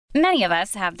Many of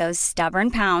us have those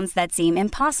stubborn pounds that seem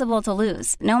impossible to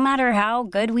lose, no matter how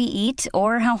good we eat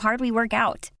or how hard we work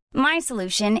out. My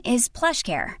solution is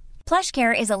PlushCare.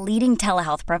 PlushCare is a leading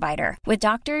telehealth provider with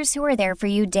doctors who are there for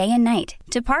you day and night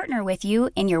to partner with you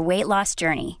in your weight loss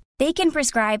journey. They can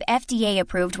prescribe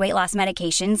FDA-approved weight loss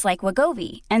medications like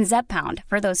Wegovy and Zepbound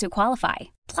for those who qualify.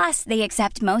 Plus, they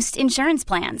accept most insurance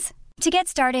plans. To get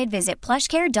started, visit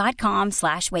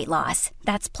plushcare.com/weightloss.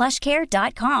 That's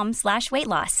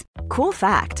plushcare.com/weightloss. Cool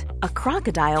fact, a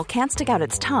crocodile can't stick out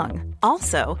its tongue.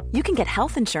 Also, you can get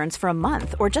health insurance for a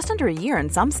month or just under a year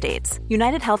in some states.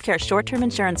 United Healthcare short-term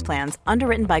insurance plans,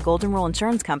 underwritten by Golden Rule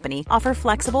Insurance Company, offer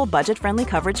flexible, budget-friendly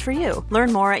coverage for you.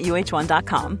 Learn more at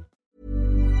uh1.com.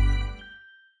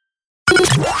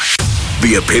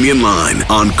 The Opinion Line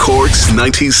on Cork's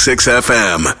 96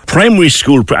 FM. Primary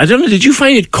school, I don't know, did you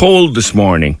find it cold this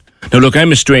morning? Now look,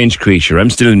 I'm a strange creature. I'm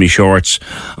still in my shorts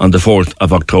on the 4th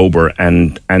of October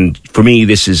and for me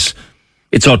it's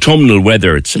autumnal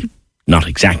weather. It's not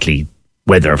exactly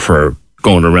weather for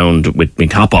going around with my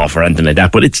top off or anything like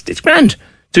that, but it's grand.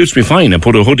 Suits me fine. I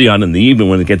put a hoodie on in the evening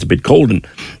when it gets a bit cold and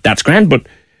that's grand. But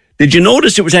did you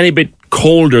notice it was any bit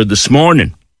colder this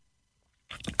morning?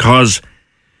 Because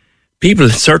people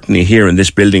certainly here in this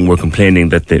building were complaining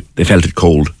that they felt it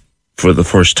cold for the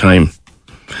first time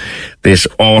this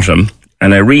autumn.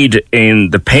 And I read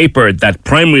in the paper that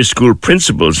primary school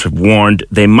principals have warned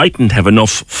they mightn't have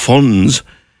enough funds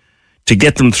to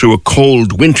get them through a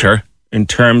cold winter in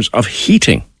terms of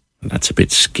heating. That's a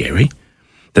bit scary.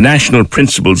 The National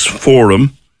Principals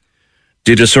Forum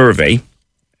did a survey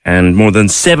and more than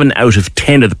 7 out of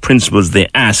 10 of the principals they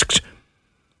asked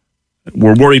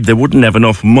were worried they wouldn't have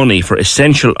enough money for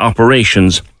essential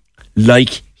operations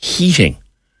like heating.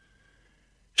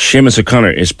 Seamus O'Connor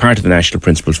is part of the National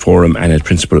Principals Forum and a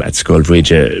principal at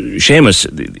Skullbridge. Seamus,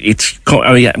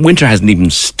 winter hasn't even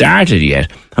started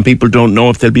yet and people don't know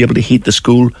if they'll be able to heat the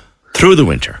school through the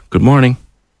winter. Good morning.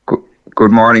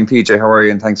 Good morning, PJ. How are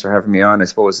you? And thanks for having me on. I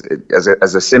suppose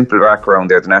as a simple background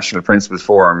there, the National Principals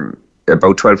Forum,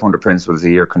 about 1,200 principals a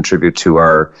year contribute to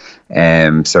our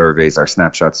surveys, our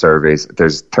snapshot surveys.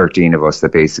 There's 13 of us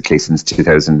that basically since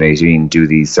 2018 do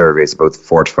these surveys about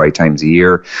 4 to 5 times a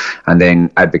year and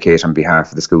then advocate on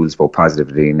behalf of the schools both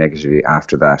positively and negatively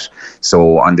after that.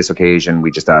 So on this occasion,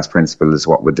 we just asked principals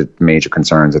what were the major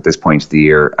concerns at this point of the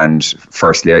year. And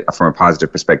firstly, from a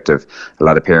positive perspective, a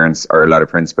lot of parents or a lot of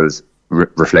principals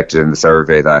reflected in the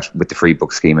survey that with the free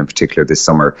book scheme in particular this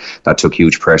summer, that took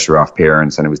huge pressure off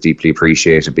parents and it was deeply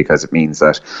appreciated because it means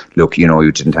that, look,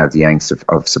 you didn't have the angst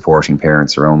of supporting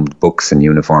parents around books and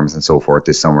uniforms and so forth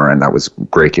this summer, and that was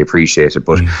greatly appreciated.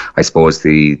 But I suppose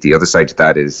the other side to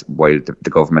that is while the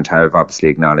government have obviously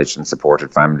acknowledged and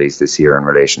supported families this year in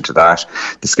relation to that,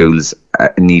 the schools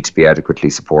need to be adequately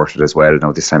supported as well.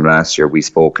 Now, this time last year we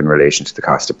spoke in relation to the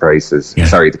cost of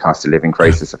living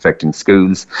crisis affecting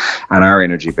schools, and our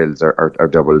energy bills are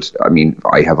doubled. I mean,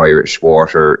 I have Irish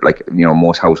water,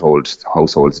 most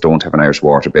households don't have an Irish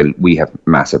water bill. We have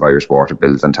massive Irish water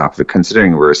bills on top of it,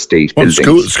 considering we're a state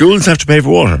building. Schools have to pay for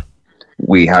water?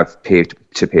 We have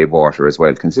to pay water as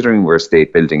well. Considering we're a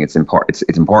state building, it's important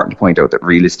to point out that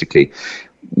realistically,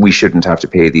 we shouldn't have to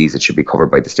pay these. It should be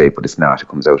covered by the state, but it's not. It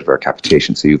comes out of our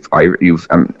capitation. So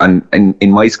and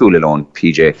in my school alone,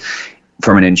 PJ,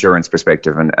 from an insurance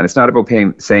perspective, and it's not about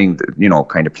playing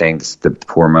the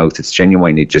poor mouth. It's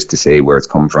genuinely just to say where it's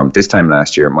come from. This time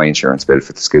last year, my insurance bill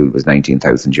for the school was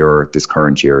 €19,000. This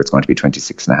current year, it's going to be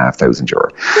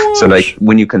 €26,500. So,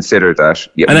 when you consider that,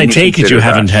 and I take it you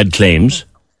haven't had claims.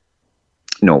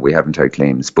 No, we haven't had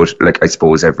claims, but I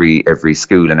suppose every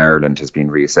school in Ireland has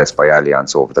been reassessed by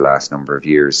Allianz over the last number of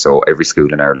years. So every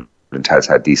school in Ireland has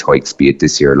had these hikes, be it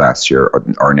this year, last year,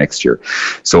 or next year.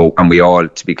 So, and we all,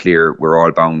 to be clear, we're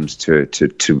all bound to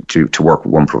work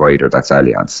with one provider. That's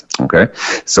Allianz. Okay,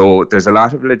 so there's a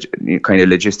lot of kind of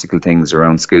logistical things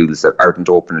around schools that aren't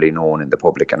openly known in the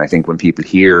public. And I think when people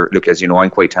hear, look, as you know, I'm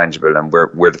quite tangible, and I'm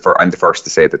the first to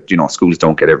say that schools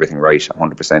don't get everything right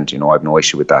 100%. I have no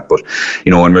issue with that. But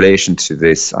in relation to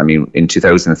this, I mean, in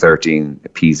 2013,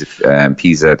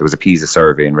 PISA, there was a PISA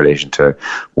survey in relation to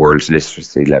world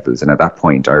literacy levels. And at that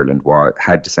point, Ireland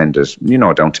had descended,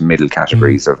 down to middle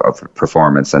categories of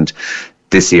performance. And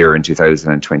this year in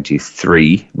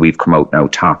 2023, we've come out now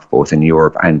top both in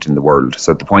Europe and in the world.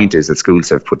 So the point is that schools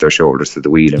have put their shoulders to the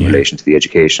wheel in relation to the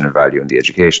educational value and the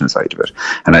educational side of it.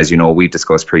 And as you know, we've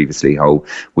discussed previously how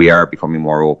we are becoming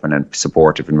more open and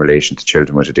supportive in relation to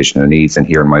children with additional needs. And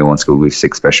here in my own school, we have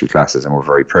 6 special classes, and we're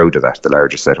very proud of that, the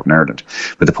largest setup in Ireland.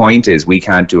 But the point is, we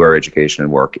can't do our educational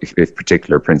work if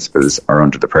particular principals are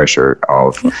under the pressure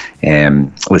of,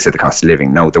 we'll say, the cost of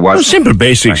living. Now, there was simple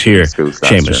basics here,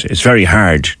 Seamus. It's very hard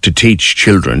to teach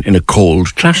children in a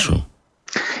cold classroom.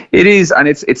 It is, and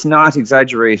it's not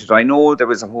exaggerated. I know there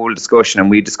was a whole discussion, and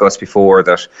we discussed before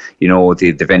that, you know,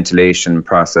 the ventilation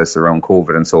process around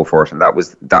COVID and so forth, and that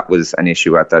was an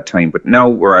issue at that time. But now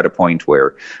we're at a point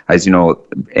where, as you know,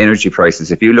 energy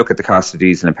prices, if you look at the cost of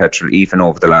diesel and petrol, even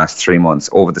over the last 3 months,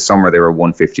 over the summer they were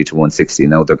 150 to 160.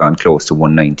 Now they've gone close to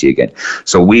 190 again.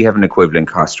 So we have an equivalent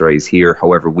cost rise here.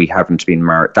 However, we haven't been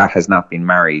that has not been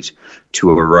married to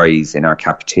a rise in our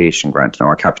capitation grant. Now,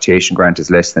 our capitation grant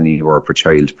is less than €1 per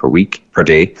child per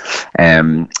day.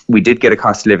 We did get a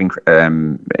cost of living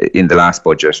in the last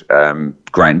budget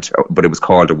grant, but it was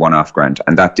called a one-off grant,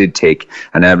 and that did take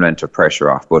an element of pressure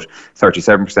off. But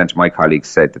 37% of my colleagues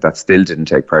said that still didn't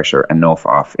take pressure enough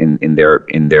off in their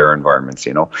environments.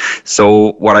 You know,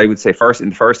 so what I would say in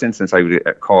the first instance, I would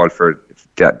call for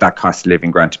that cost of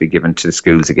living grant to be given to the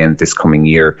schools again this coming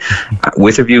year,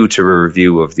 with a view to a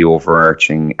review of the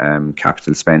overarching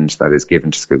capital spend that is given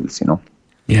to schools. You know.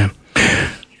 Yeah,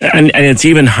 and it's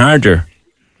even harder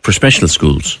for special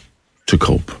schools to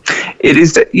cope. It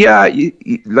is,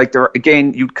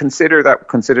 you'd consider that,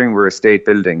 considering we're estate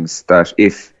buildings, that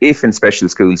if in special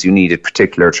schools you needed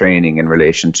particular training in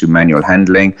relation to manual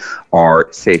handling or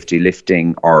safety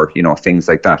lifting or, you know, things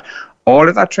like that, all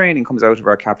of that training comes out of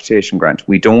our capitation grant.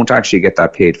 We don't actually get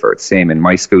that paid for. It's same in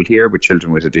my school here with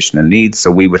children with additional needs.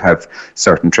 So we would have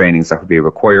certain trainings that would be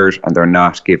required and they're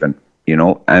not given, you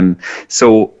know.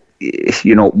 So,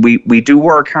 you know, we do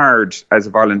work hard as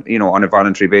on a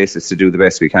voluntary basis to do the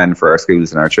best we can for our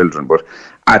schools and our children, but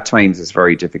at times it's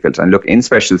very difficult. And look, in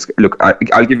special,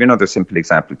 I'll give you another simple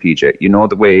example, PJ. You know,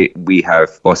 the way we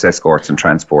have bus escorts and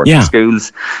transport in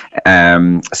schools.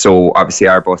 So obviously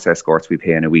our bus escorts we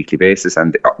pay on a weekly basis,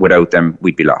 and without them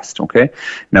we'd be lost. Okay.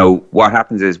 Now what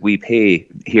happens is we pay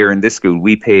here in this school.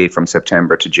 We pay from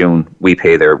September to June. We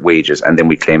pay their wages, and then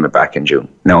we claim it back in June.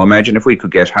 Now imagine if we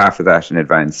could get half of that in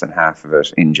advance and half of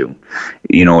it in June.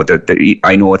 You know,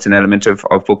 I know it's an element of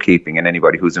bookkeeping, and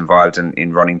anybody who's involved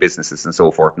in running businesses and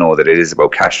so forth know that it is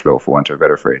about cash flow, for want of a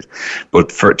better phrase. But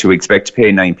to expect to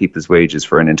pay 9 people's wages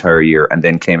for an entire year and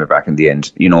then claim it back in the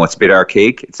end, you know, it's a bit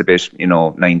archaic. It's a bit, you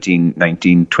know,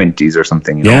 1920s or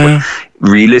something, you know. But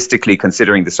realistically,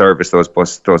 considering the service those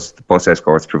bus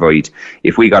escorts provide,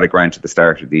 if we got a grant at the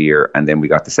start of the year and then we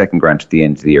got the second grant at the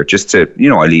end of the year, just to, you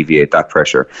know, alleviate that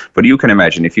pressure. But you can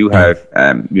imagine if you have,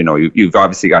 you know, you've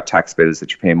obviously got tax bills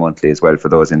that you pay monthly as well for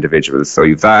those individuals. So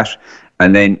you've that.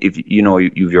 And then if you know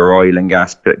you've your oil and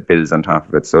gas bills on top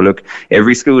of it. So look,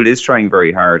 every school is trying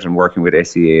very hard and working with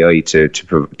SEAI to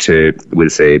we'll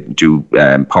say do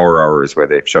power hours where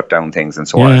they've shut down things and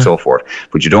so on and so forth.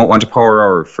 But you don't want a power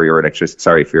hour for your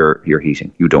for your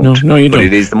heating. You don't. No, you don't. But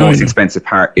it is the most expensive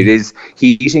part.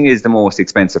 Heating is the most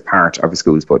expensive part of a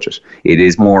school's budget. It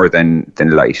is more than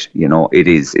light. You know, it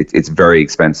is. It's very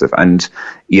expensive. And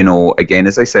you know, again,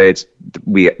 as I said,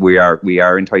 we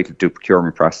are entitled to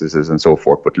procurement processes and so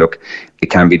forth. But look, it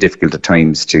can be difficult at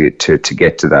times to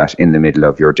get to that in the middle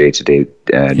of your day-to-day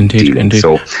dealing. Indeed.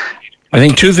 So I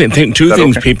think two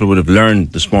things people would have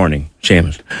learned this morning,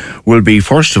 Seamus, will be,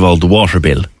 first of all, the water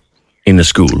bill in the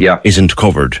school isn't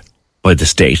covered by the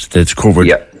state. That it's covered.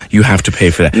 Yeah. You have to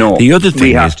pay for that. No, the other thing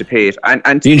we have to pay it,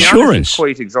 and the insurance is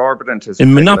quite exorbitant.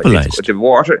 And monopolised.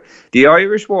 The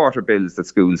Irish water bills that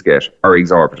schools get are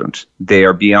exorbitant. They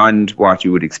are beyond what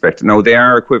you would expect. Now they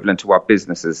are equivalent to what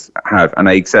businesses have, and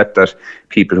I accept that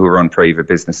people who run private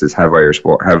businesses have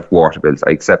water bills.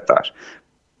 I accept that.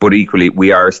 But equally,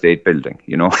 we are a state building.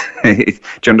 You know, do you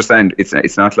understand?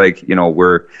 It's not like, you know,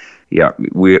 we're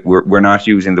not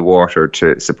using the water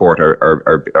to support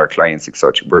our clients as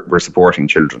such. We're supporting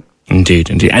children. Indeed.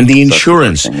 And the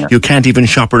insurance, you can't even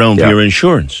shop around for your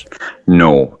insurance.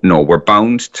 No, we're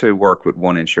bound to work with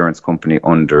one insurance company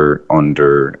under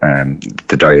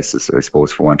the diocese, I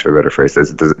suppose, for want of a better phrase.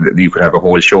 You could have a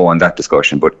whole show on that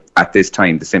discussion, but at this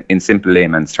time, in simple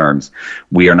layman's terms,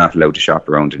 we are not allowed to shop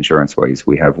around insurance-wise.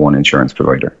 We have one insurance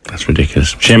provider. That's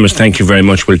ridiculous. Seamus, thank you very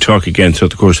much. We'll talk again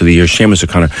throughout the course of the year. Seamus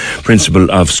O'Connor, Principal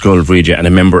of Scoil Bhríde and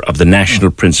a member of the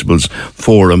National Principals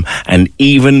Forum. And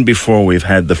even before we've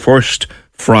had the first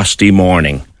frosty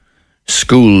morning,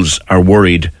 schools are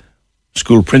worried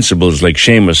school principals like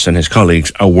Seamus and his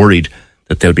colleagues are worried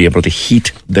that they'll be able to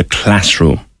heat the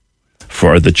classroom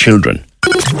for the children.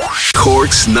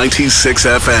 Cork's 96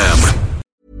 FM.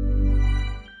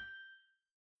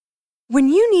 When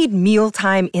you need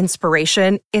mealtime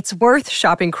inspiration, it's worth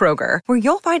shopping Kroger, where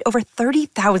you'll find over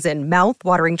 30,000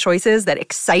 mouth-watering choices that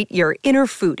excite your inner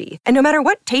foodie. And no matter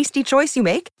what tasty choice you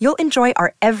make, you'll enjoy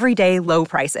our everyday low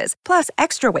prices, plus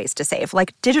extra ways to save,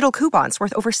 like digital coupons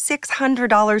worth over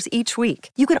 $600 each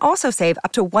week. You can also save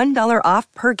up to $1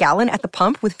 off per gallon at the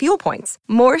pump with fuel points.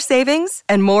 More savings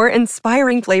and more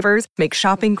inspiring flavors make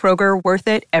shopping Kroger worth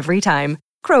it every time.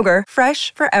 Kroger,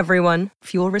 fresh for everyone.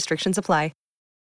 Fuel restrictions apply.